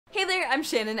Hi, I'm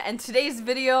Shannon, and today's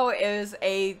video is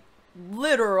a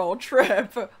literal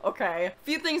trip, okay? A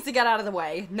few things to get out of the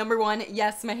way. Number one,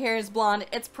 yes, my hair is blonde.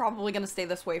 It's probably gonna stay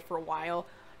this way for a while.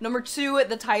 Number two,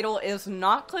 the title is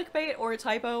not clickbait or a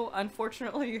typo,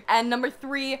 unfortunately. And number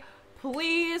three,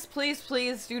 please, please,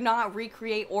 please do not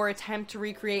recreate or attempt to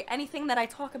recreate anything that I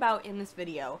talk about in this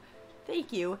video.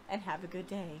 Thank you, and have a good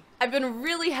day. I've been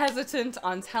really hesitant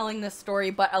on telling this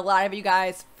story, but a lot of you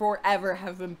guys forever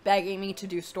have been begging me to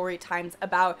do story times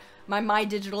about my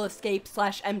digital escape /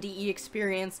 MDE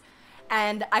experience,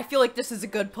 and I feel like this is a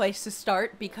good place to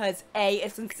start because A,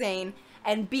 it's insane,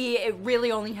 and B, it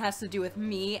really only has to do with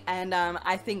me, and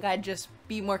I think I'd just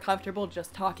be more comfortable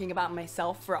just talking about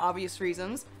myself for obvious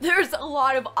reasons. There's a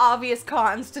lot of obvious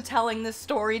cons to telling this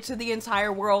story to the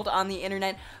entire world on the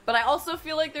internet, but I also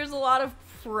feel like there's a lot of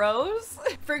pros.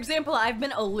 For example, I've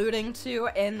been alluding to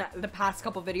in the past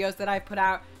couple videos that I've put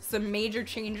out some major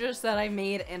changes that I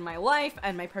made in my life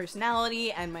and my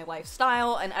personality and my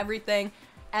lifestyle and everything,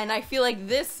 and I feel like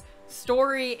this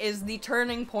story is the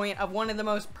turning point of one of the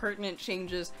most pertinent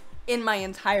changes in my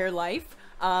entire life.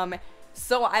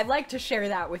 So I'd like to share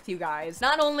that with you guys.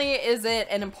 Not only is it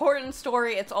an important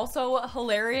story, it's also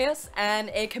hilarious, and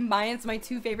it combines my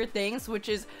two favorite things, which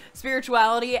is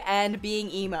spirituality and being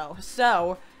emo.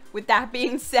 So, with that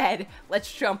being said,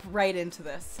 let's jump right into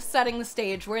this. Setting the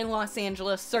stage, we're in Los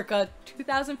Angeles circa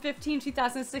 2015,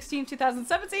 2016,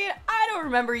 2017. I don't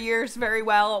remember years very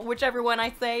well. Whichever one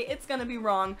I say, it's gonna be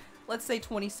wrong. Let's say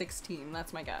 2016,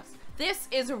 that's my guess. This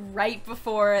is right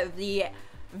before the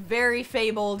very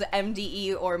fabled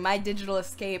MDE, or My Digital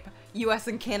Escape, US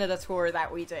and Canada tour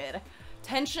that we did.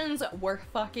 Tensions were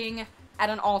fucking at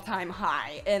an all-time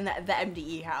high in the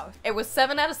MDE house. It was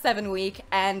 7 out of 7 week,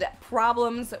 and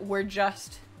problems were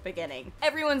just beginning.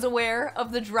 Everyone's aware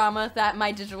of the drama that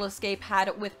My Digital Escape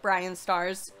had with Bryan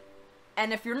Stars,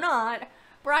 and if you're not,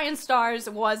 Bryan Stars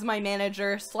was my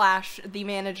manager / the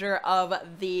manager of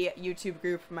the YouTube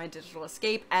group My Digital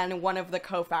Escape and one of the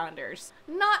co-founders.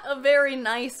 Not a very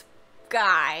nice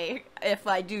guy, if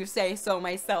I do say so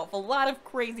myself. A lot of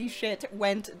crazy shit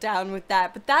went down with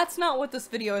that, but that's not what this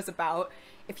video is about.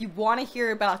 If you want to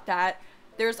hear about that,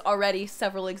 there's already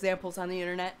several examples on the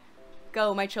internet.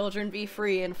 Go, my children, be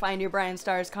free and find your Bryan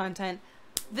Stars content.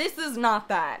 This is not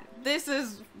that. This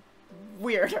is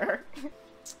weirder.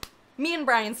 Me and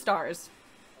Bryan Stars,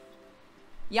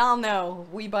 y'all know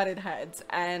we butted heads,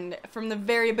 and from the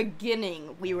very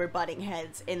beginning we were butting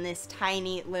heads in this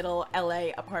tiny little LA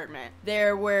apartment.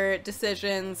 There were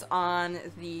decisions on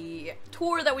the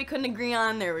tour that we couldn't agree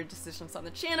on, there were decisions on the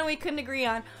channel we couldn't agree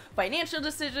on, financial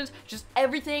decisions, just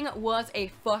everything was a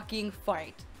fucking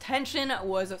fight. Tension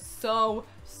was so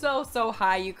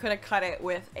high you could have cut it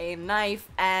with a knife,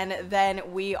 and then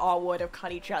we all would have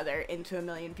cut each other into a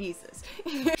million pieces.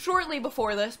 Shortly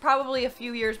before this, probably a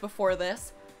few years before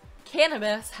this,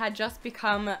 cannabis had just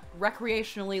become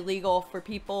recreationally legal for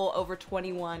people over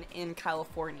 21 in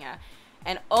California.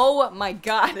 And oh my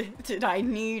god, did I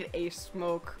need a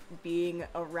smoke being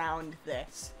around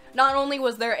this. Not only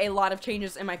was there a lot of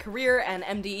changes in my career and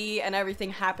MDE and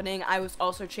everything happening, I was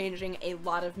also changing a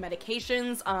lot of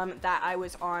medications that I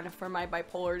was on for my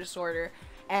bipolar disorder.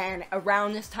 And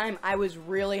around this time, I was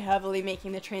really heavily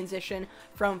making the transition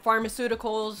from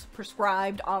pharmaceuticals,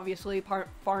 prescribed, obviously,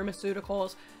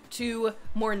 pharmaceuticals, to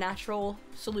more natural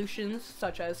solutions,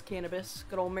 such as cannabis,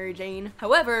 good old Mary Jane.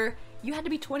 However, you had to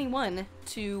be 21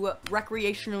 to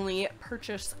recreationally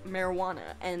purchase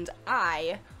marijuana, and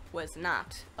I was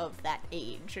not of that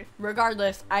age.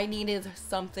 Regardless, I needed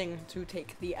something to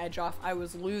take the edge off. I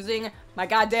was losing my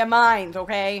goddamn mind,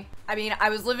 okay? I mean, I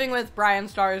was living with Bryan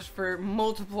Stars for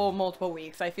multiple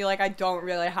weeks. I feel like I don't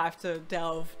really have to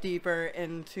delve deeper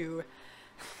into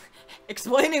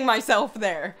explaining myself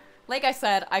there. Like I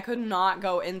said, I could not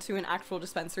go into an actual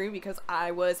dispensary because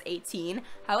I was 18.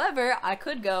 However, I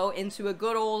could go into a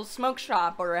good old smoke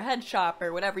shop or a head shop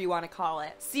or whatever you want to call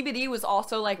it. CBD was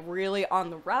also like really on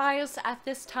the rise at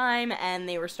this time, and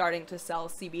they were starting to sell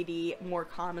CBD more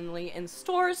commonly in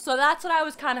stores. So that's what I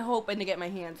was kind of hoping to get my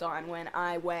hands on when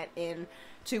I went in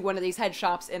to one of these head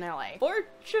shops in LA.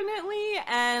 Fortunately,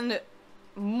 and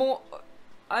more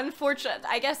unfortunate,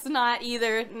 I guess not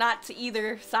to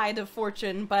either side of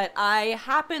fortune, but I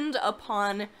happened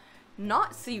upon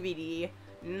not CBD,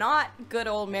 not good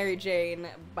old Mary Jane,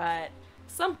 but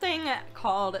something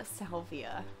called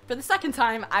Salvia. For the second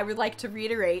time, I would like to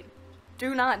reiterate,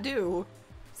 do not do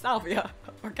Salvia,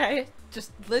 okay?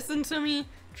 Just listen to me,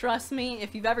 trust me.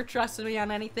 If you've ever trusted me on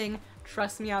anything,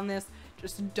 trust me on this.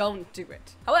 Just don't do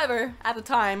it. However, at the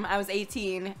time, I was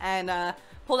 18 and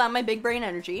pulled out my big brain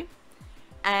energy,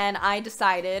 and I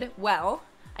decided, well,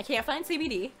 I can't find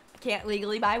CBD. I can't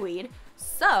legally buy weed.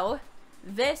 So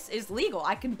this is legal.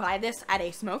 I can buy this at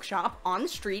a smoke shop on the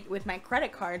street with my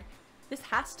credit card. This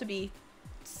has to be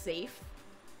safe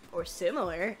or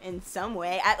similar in some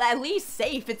way. At least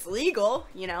safe. It's legal,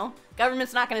 you know.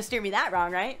 Government's not gonna steer me that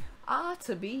wrong, right? Ah,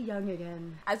 to be young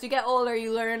again. As you get older,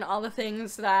 you learn all the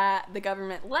things that the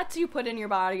government lets you put in your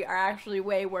body are actually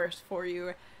way worse for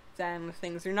you than the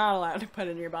things you're not allowed to put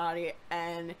in your body,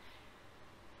 and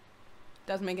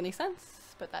doesn't make any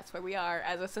sense, but that's where we are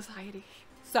as a society.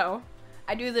 So,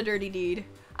 I do the dirty deed.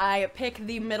 I pick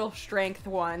the middle strength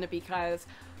one because,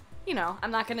 you know,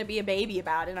 I'm not gonna be a baby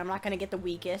about it. I'm not gonna get the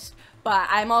weakest, but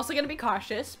I'm also gonna be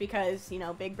cautious because, you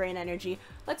know, big brain energy.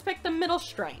 Let's pick the middle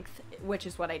strength, which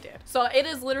is what I did. So it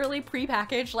is literally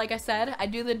pre-packaged. Like I said, I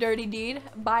do the dirty deed,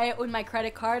 buy it with my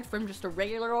credit card from just a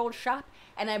regular old shop,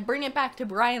 and I bring it back to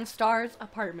Bryan Stars'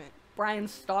 apartment. Bryan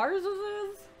Stars?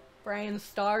 Bryan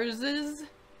Stars'?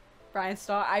 Bryan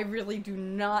Star, I really do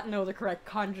not know the correct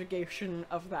conjugation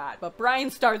of that, but Bryan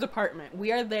Stars' apartment.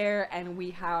 We are there and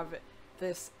we have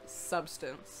this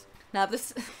substance. Now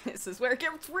this is where it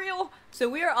gets real. So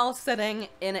we are all sitting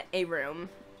in a room,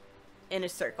 in a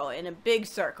circle, in a big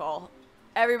circle.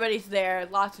 Everybody's there,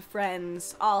 lots of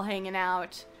friends, all hanging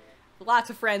out. Lots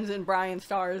of friends in Bryan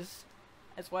Stars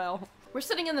as well. We're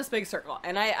sitting in this big circle,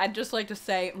 and I'd just like to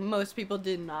say most people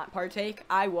did not partake.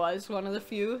 I was one of the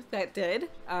few that did,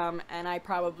 and I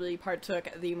probably partook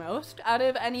the most out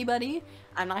of anybody.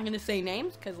 I'm not gonna say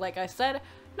names, because like I said,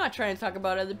 I'm not trying to talk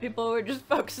about other people. We're just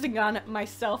focusing on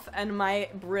myself and my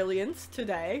brilliance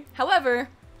today. However,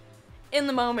 in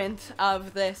the moment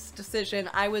of this decision,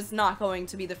 I was not going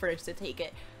to be the first to take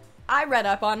it. I read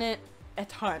up on it a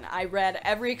ton. I read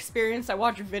every experience. I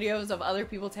watched videos of other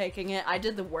people taking it. I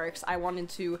did the works. I wanted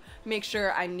to make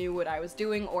sure I knew what I was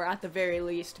doing, or at the very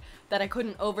least that I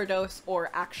couldn't overdose or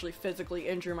actually physically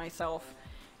injure myself,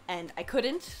 and I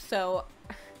couldn't, so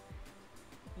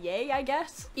yay, I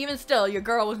guess. Even still, your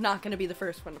girl was not going to be the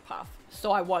first one to puff,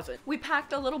 so I wasn't. We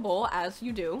packed a little bowl, as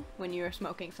you do when you're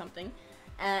smoking something,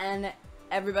 and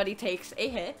everybody takes a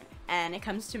hit, and it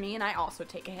comes to me and I also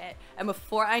take a hit, and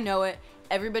before I know it,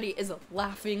 everybody is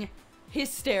laughing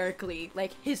hysterically,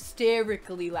 like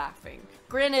hysterically laughing.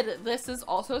 Granted, this is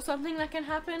also something that can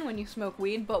happen when you smoke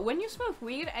weed, but when you smoke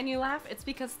weed and you laugh, it's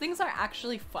because things are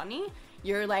actually funny.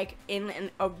 You're like in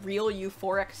a real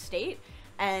euphoric state,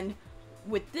 and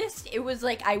with this, it was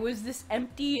like I was this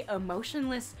empty,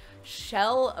 emotionless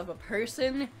shell of a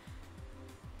person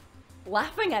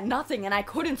laughing at nothing, and I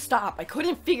couldn't stop. I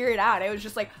couldn't figure it out. It was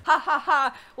just like, ha ha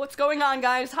ha, what's going on,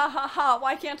 guys? Ha ha ha,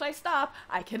 why can't I stop?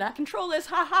 I cannot control this,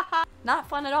 ha ha ha. Not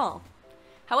fun at all.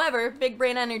 However, big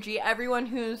brain energy, everyone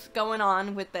who's going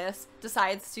on with this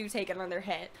decides to take another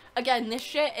hit. Again, this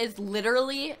shit is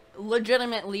literally,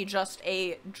 legitimately just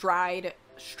a dried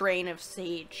strain of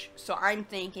sage. So I'm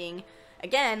thinking,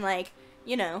 again, like,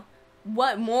 you know,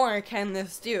 what more can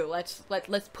this do? Let's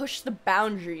push the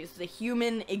boundaries, the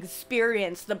human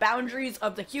experience, the boundaries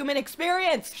of the human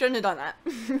experience. Shouldn't have done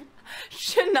that.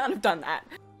 Should not have done that.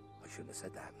 I shouldn't have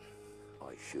said that.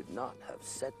 I should not have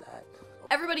said that.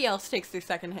 Everybody else takes their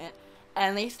second hit,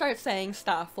 and they start saying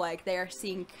stuff like they are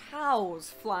seeing cows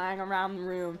flying around the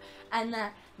room, and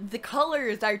that the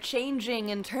colors are changing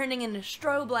and turning into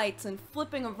strobe lights and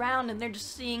flipping around, and they're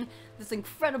just seeing this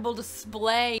incredible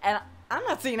display, and I'm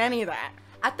not seeing any of that.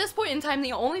 At this point in time,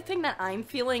 the only thing that I'm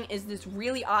feeling is this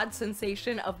really odd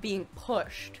sensation of being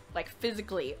pushed, like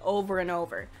physically, over and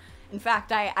over. In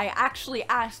fact, I actually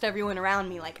asked everyone around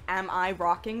me, like, am I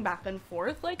rocking back and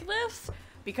forth like this?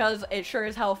 Because it sure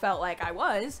as hell felt like I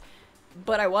was,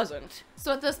 but I wasn't.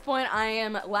 So at this point, I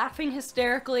am laughing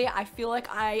hysterically. I feel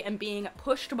like I am being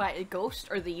pushed by a ghost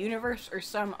or the universe or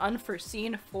some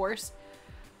unforeseen force.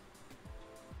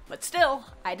 But still,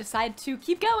 I decide to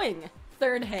keep going.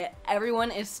 Third hit,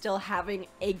 everyone is still having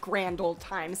a grand old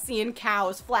time, seeing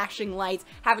cows, flashing lights,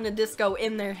 having a disco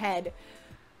in their head.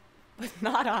 But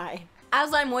not I.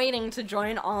 As I'm waiting to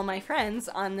join all my friends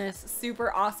on this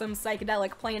super awesome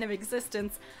psychedelic plane of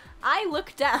existence, I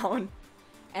look down,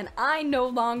 and I no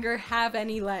longer have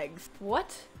any legs.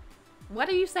 What? What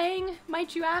are you saying,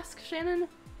 might you ask, Shannon?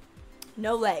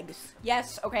 No legs.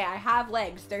 Yes, okay, I have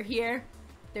legs. They're here.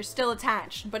 They're still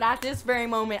attached, but at this very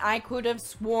moment, I could have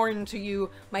sworn to you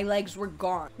my legs were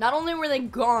gone. Not only were they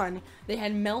gone, they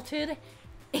had melted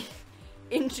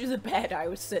into the bed I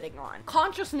was sitting on.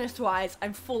 Consciousness-wise,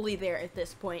 I'm fully there at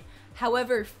this point.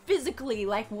 However, physically,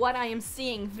 like what I am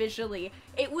seeing visually,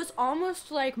 it was almost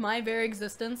like my very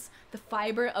existence, the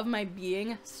fiber of my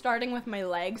being, starting with my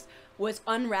legs, was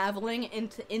unraveling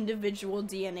into individual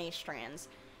DNA strands.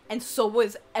 and so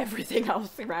was everything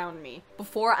else around me.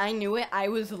 Before I knew it, I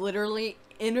was literally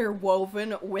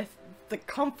interwoven with the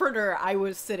comforter I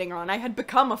was sitting on. I had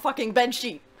become a fucking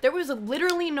bedsheet. There was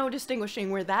literally no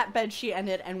distinguishing where that bedsheet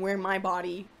ended and where my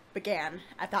body began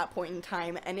at that point in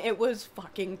time, and it was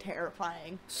fucking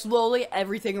terrifying. Slowly,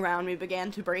 everything around me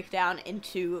began to break down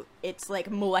into its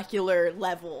like molecular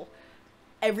level.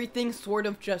 Everything sort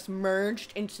of just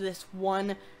merged into this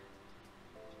one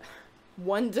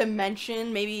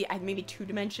dimension, maybe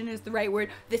 2-dimension is the right word,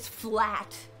 this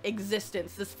flat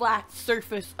existence, this flat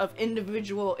surface of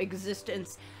individual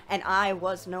existence, and I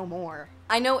was no more.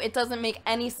 I know it doesn't make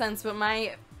any sense, but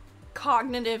my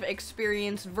cognitive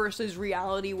experience versus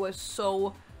reality was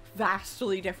so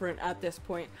vastly different at this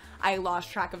point. I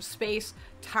lost track of space,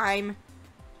 time,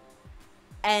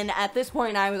 and at this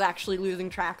point I was actually losing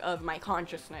track of my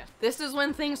consciousness. This is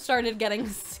when things started getting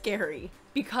scary.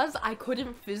 Because I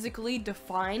couldn't physically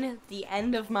define the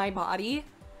end of my body,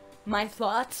 my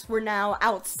thoughts were now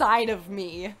outside of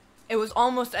me. It was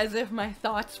almost as if my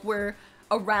thoughts were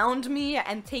around me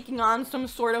and taking on some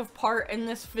sort of part in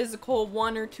this physical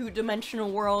 1 or 2-dimensional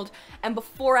world, and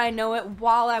before I know it,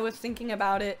 while I was thinking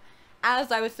about it,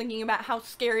 as I was thinking about how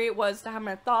scary it was to have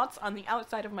my thoughts on the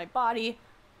outside of my body,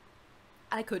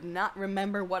 I could not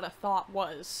remember what a thought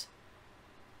was.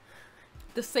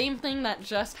 The same thing that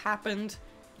just happened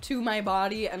to my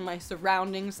body and my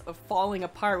surroundings of falling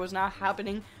apart was now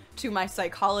happening to my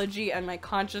psychology and my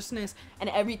consciousness, and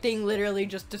everything literally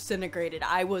just disintegrated.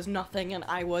 I was nothing and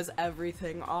I was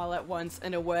everything all at once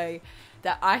in a way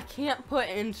that I can't put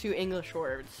into English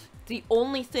words. The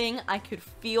only thing I could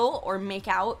feel or make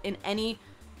out in any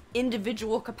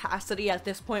individual capacity at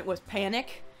this point was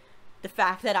panic. The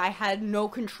fact that I had no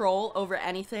control over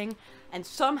anything, and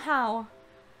somehow,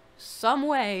 some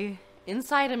way,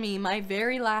 inside of me, my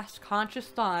very last conscious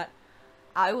thought,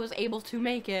 I was able to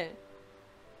make it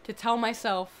to tell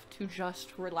myself to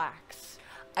just relax.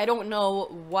 I don't know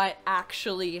what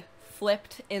actually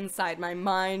flipped inside my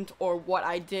mind or what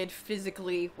I did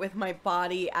physically with my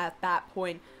body at that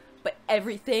point, but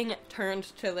everything turned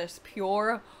to this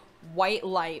pure white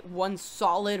light, one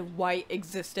solid white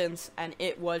existence, and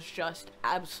it was just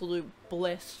absolute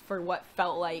bliss for what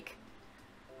felt like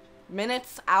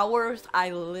minutes, hours,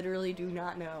 I literally do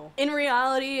not know. In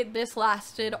reality, this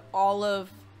lasted all of,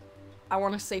 I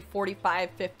want to say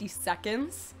 45-50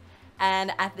 seconds,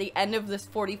 and at the end of this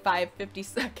 45-50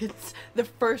 seconds, the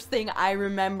first thing I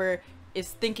remember is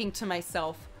thinking to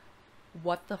myself,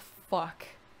 what the fuck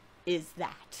is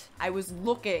that? I was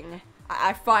looking,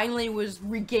 I finally was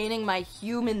regaining my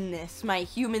humanness, my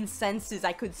human senses.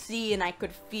 I could see and I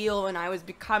could feel, and I was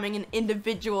becoming an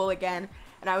individual again.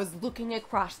 And I was looking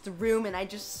across the room and I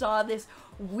just saw this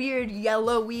weird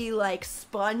yellowy like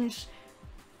sponge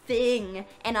thing,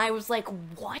 and I was like,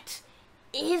 what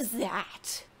is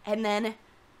that? And then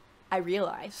I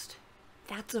realized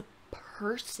that's a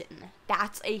person.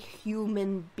 That's a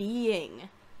human being.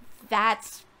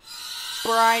 That's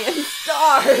Bryan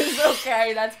Stars.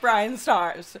 Okay, that's Bryan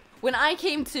Stars. When I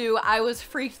came to, I was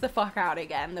freaked the fuck out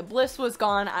again. The bliss was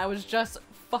gone. I was just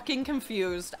fucking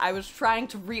confused. I was trying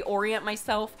to reorient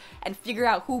myself and figure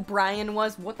out who Bryan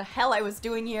was, what the hell I was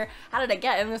doing here, how did I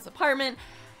get in this apartment.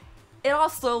 It all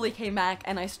slowly came back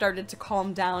and I started to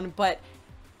calm down, but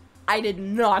I did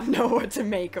not know what to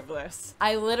make of this.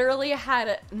 I literally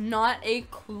had not a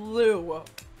clue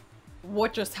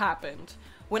what just happened.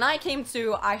 When I came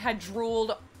to, I had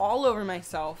drooled all over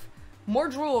myself. More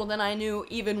drool than I knew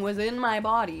even was in my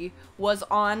body was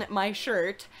on my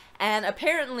shirt, and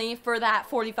apparently for that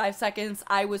 45 seconds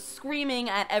I was screaming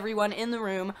at everyone in the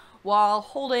room while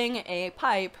holding a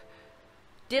pipe.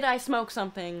 Did I smoke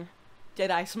something?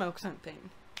 Did I smoke something?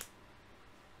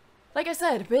 Like I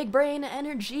said, big brain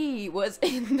energy was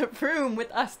in the room with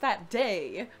us that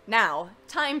day. Now,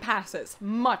 time passes.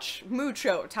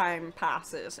 Mucho time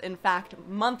passes. In fact,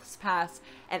 months pass,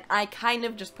 and I kind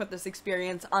of just put this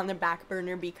experience on the back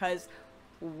burner because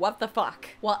what the fuck?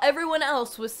 While everyone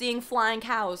else was seeing flying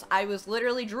cows, I was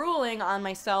literally drooling on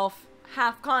myself,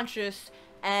 half conscious,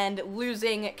 and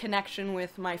losing connection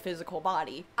with my physical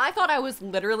body. I thought I was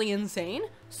literally insane,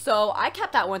 so I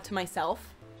kept that one to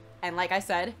myself, and like I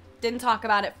said, didn't talk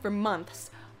about it for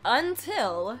months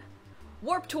until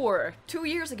Warped Tour 2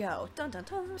 years ago. Dun, dun,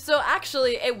 dun. So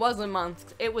actually it wasn't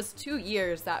months, it was 2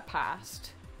 years that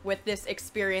passed with this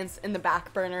experience in the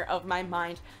back burner of my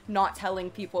mind, not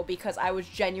telling people because I was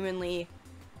genuinely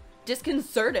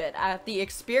disconcerted at the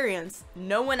experience.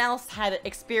 No one else had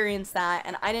experienced that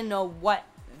and I didn't know what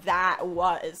that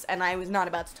was, and I was not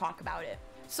about to talk about it.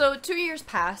 So 2 years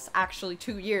pass, actually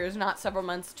 2 years, not several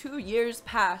months, 2 years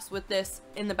pass with this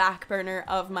in the back burner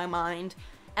of my mind.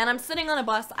 And I'm sitting on a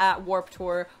bus at Warped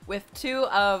Tour with two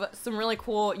of some really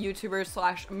cool YouTubers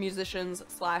slash musicians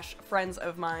slash friends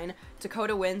of mine,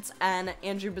 Dakota Wintz and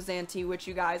Andrew Bazanti, which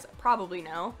you guys probably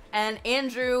know. And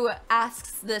Andrew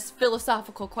asks this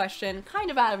philosophical question kind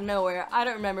of out of nowhere. I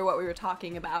don't remember what we were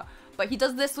talking about, but he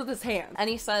does this with his hand. And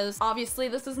he says, obviously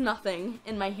this is nothing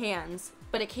in my hands,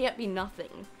 but it can't be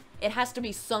nothing. It has to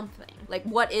be something. Like,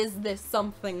 what is this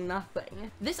something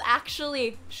nothing? This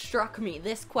actually struck me.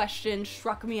 This question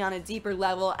struck me on a deeper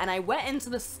level, and I went into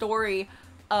the story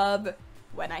of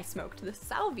when I smoked the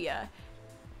salvia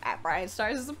at Bryan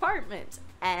Stars' apartment,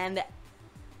 and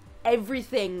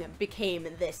everything became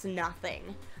this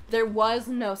nothing. There was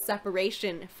no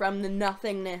separation from the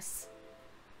nothingness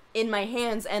in my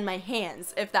hands and my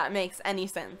hands, if that makes any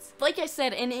sense. Like I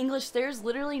said, in English, there's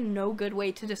literally no good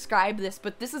way to describe this,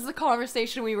 but this is the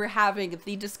conversation we were having,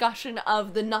 the discussion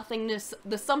of the nothingness,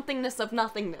 the somethingness of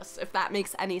nothingness, if that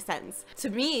makes any sense. To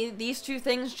me, these two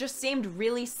things just seemed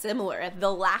really similar.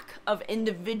 The lack of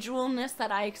individualness that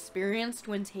I experienced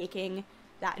when taking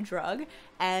that drug,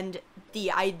 and the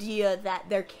idea that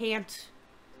there can't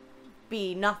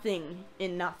be nothing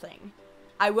in nothing.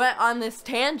 I went on this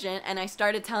tangent and I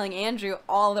started telling Andrew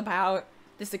all about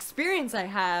this experience I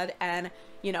had and,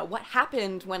 you know, what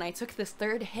happened when I took this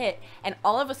third hit, and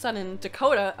all of a sudden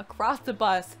Dakota across the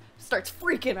bus starts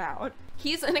freaking out.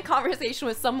 He's in a conversation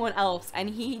with someone else and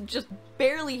he just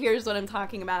barely hears what I'm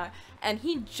talking about, and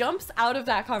he jumps out of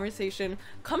that conversation,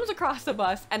 comes across the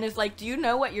bus and is like, "Do you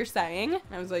know what you're saying?" And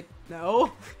I was like,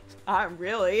 "No, not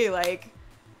really, like,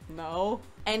 no."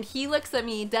 And he looks at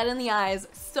me dead in the eyes,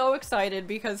 so excited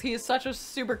because he's such a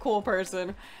super cool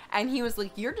person. And he was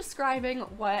like, "You're describing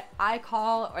what I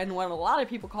call, and what a lot of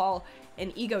people call,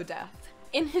 an ego death."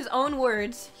 In his own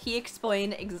words, he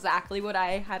explained exactly what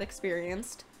I had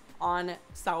experienced on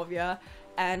Salvia,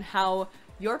 and how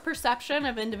your perception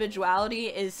of individuality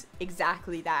is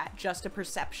exactly that, just a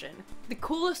perception. The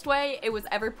coolest way it was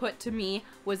ever put to me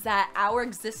was that our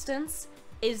existence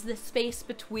is the space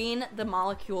between the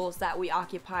molecules that we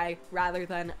occupy rather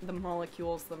than the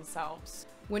molecules themselves.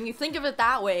 When you think of it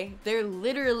that way, there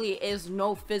literally is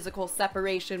no physical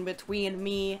separation between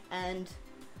me and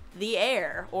the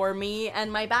air, or me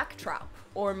and my backdrop,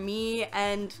 or me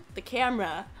and the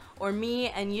camera, or me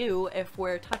and you if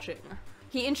we're touching.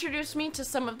 He introduced me to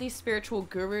some of these spiritual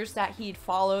gurus that he'd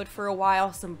followed for a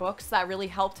while, some books that really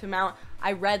helped him out.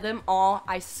 I read them all.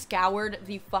 I scoured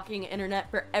the fucking internet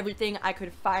for everything I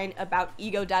could find about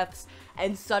ego deaths,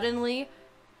 and suddenly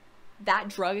that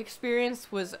drug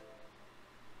experience was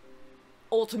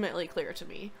ultimately clear to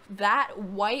me. That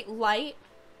white light,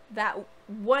 that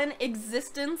one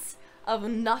existence of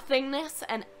nothingness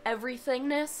and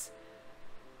everythingness,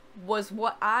 was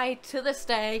what I, to this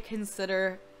day,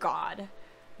 consider God.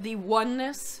 The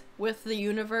oneness with the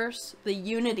universe, the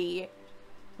unity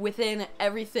within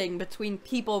everything, between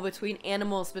people, between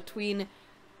animals, between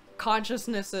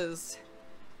consciousnesses,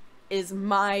 is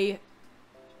my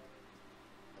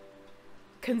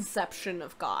conception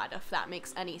of God, if that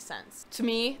makes any sense. To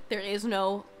me, there is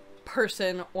no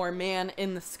person or man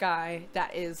in the sky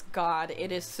that is God.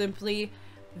 It is simply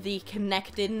the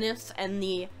connectedness and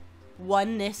the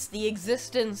oneness, the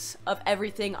existence of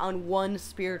everything on one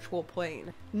spiritual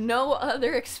plane. No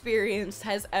other experience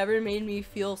has ever made me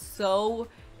feel so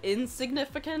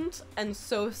insignificant and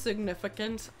so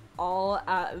significant all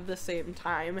at the same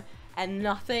time, and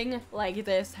nothing like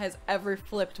this has ever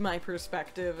flipped my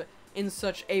perspective in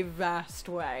such a vast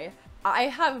way. I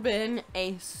have been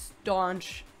a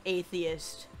staunch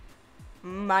atheist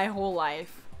my whole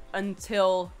life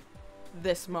until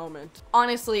this moment.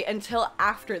 Honestly, until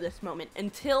after this moment.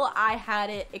 Until I had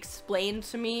it explained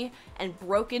to me and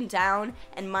broken down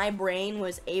and my brain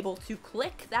was able to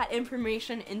click that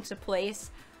information into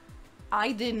place,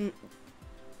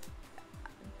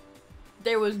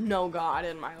 there was no God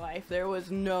in my life. There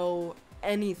was no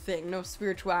anything, no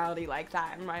spirituality like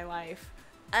that in my life.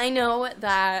 I know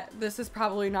that this is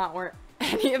probably not where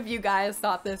any of you guys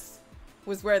thought this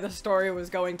was where the story was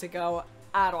going to go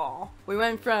at all. We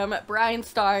went from Bryan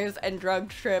Stars and drug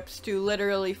trips to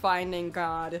literally finding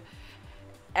God.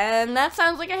 And that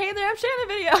sounds like a Hey There, I'm Shannon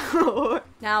video.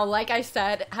 Now, like I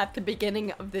said at the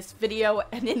beginning of this video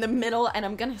and in the middle, and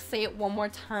I'm gonna say it one more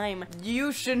time,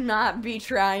 you should not be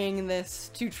trying this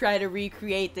to try to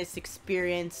recreate this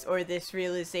experience or this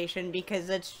realization, because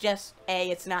it's just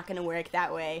A, it's not gonna work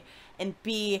that way, and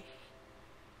B,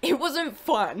 it wasn't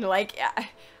fun. Like,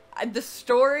 The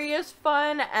story is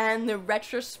fun and the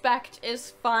retrospect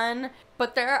is fun,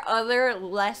 but there are other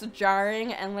less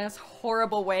jarring and less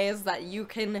horrible ways that you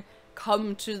can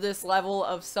come to this level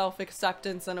of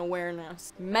self-acceptance and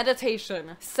awareness.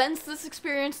 Meditation. Since this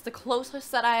experience, the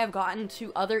closest that I have gotten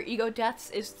to other ego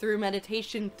deaths is through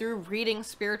meditation, through reading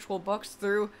spiritual books,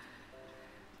 through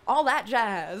all that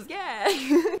jazz. Yeah.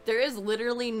 There is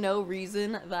literally no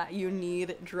reason that you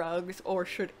need drugs or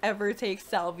should ever take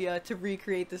salvia to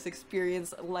recreate this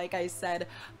experience, like I said,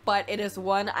 but it is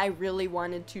one I really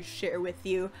wanted to share with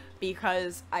you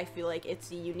because I feel like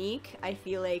it's unique. I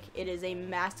feel like it is a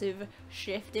massive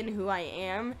shift in who I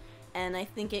am, and I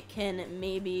think it can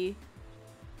maybe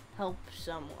help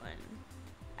someone.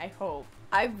 I hope.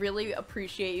 I really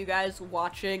appreciate you guys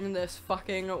watching this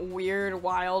fucking weird,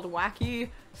 wild, wacky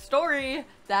story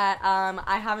that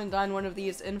I haven't done one of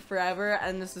these in forever,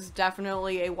 and this is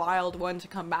definitely a wild one to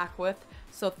come back with.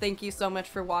 So thank you so much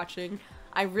for watching.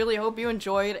 I really hope you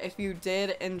enjoyed. If you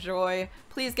did enjoy,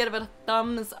 please give it a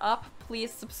thumbs up.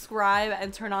 Please subscribe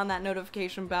and turn on that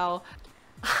notification bell.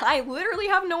 I literally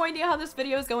have no idea how this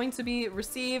video is going to be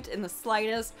received in the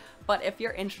slightest, but if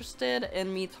you're interested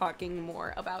in me talking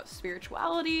more about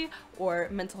spirituality or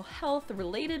mental health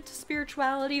related to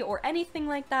spirituality or anything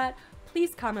like that,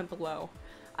 please comment below.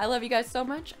 I love you guys so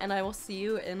much, and I will see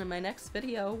you in my next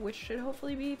video, which should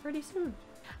hopefully be pretty soon.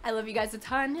 I love you guys a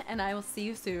ton, and I will see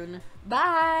you soon.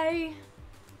 Bye!